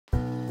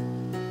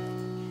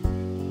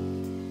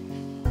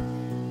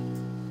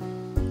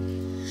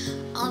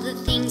all the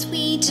things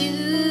we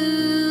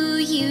do,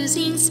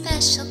 using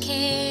special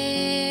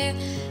care,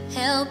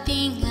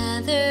 helping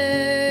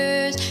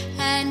others,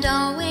 and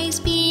always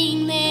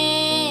being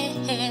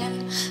there.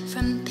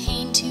 From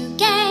pain to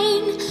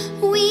gain,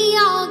 we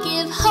all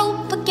give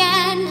hope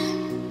again.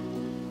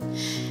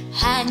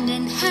 Hand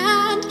in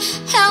hand,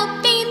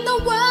 helping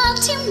the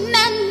world to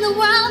mend, the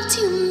world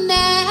to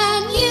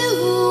mend.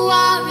 You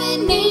are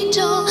an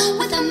angel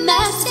with a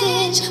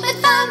message,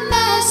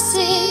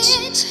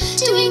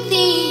 doing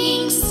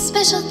things,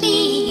 special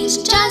things,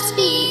 just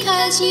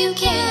because you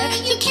care.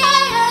 You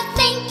care.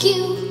 Thank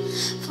you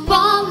for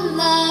all the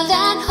love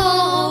and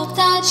hope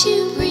that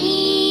you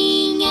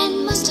bring,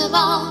 and most of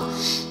all,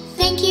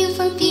 thank you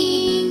for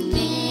being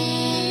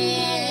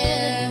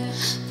there.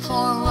 For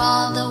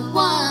all the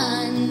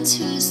ones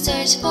who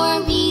search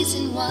for a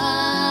reason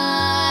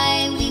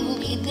why, we will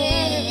be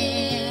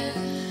there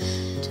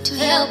to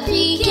help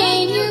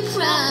regain your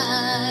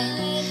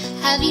pride.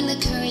 Having the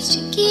courage to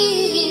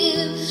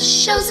give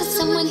shows that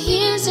someone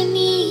hears a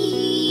need.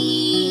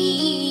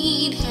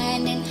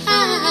 Hand in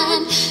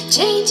hand,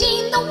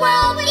 changing the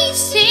world we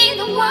see,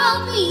 the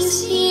world we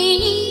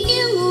see.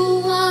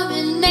 You are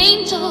an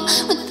angel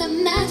with a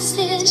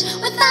message,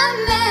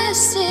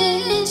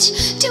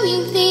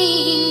 doing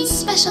things,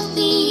 special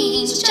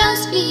things,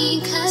 just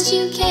because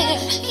you care.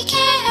 You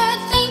care.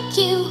 Thank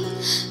you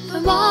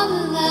for all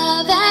the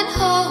love and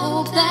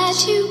hope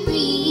that you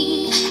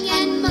bring,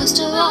 and most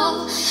of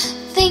all,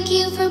 thank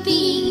you for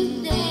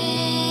being there.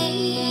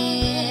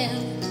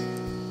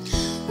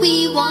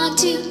 We want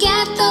to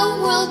get the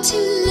world to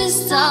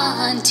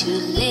listen,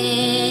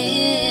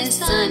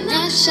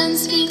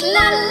 Actions speak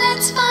louder,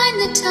 let's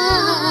find the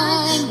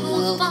time.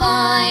 We'll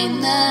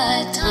find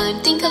the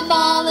time. Think of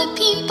all the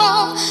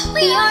people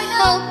we are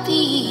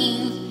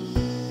helping.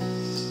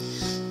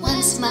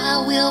 One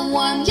smile will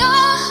warm your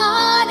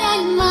heart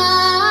and mine.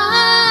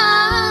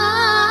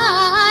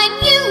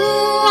 You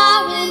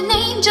are an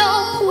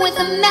angel with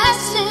a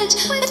message,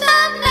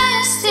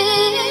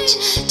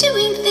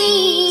 doing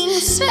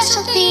things,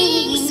 special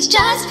things,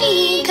 just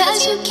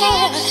because you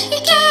care.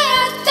 You care.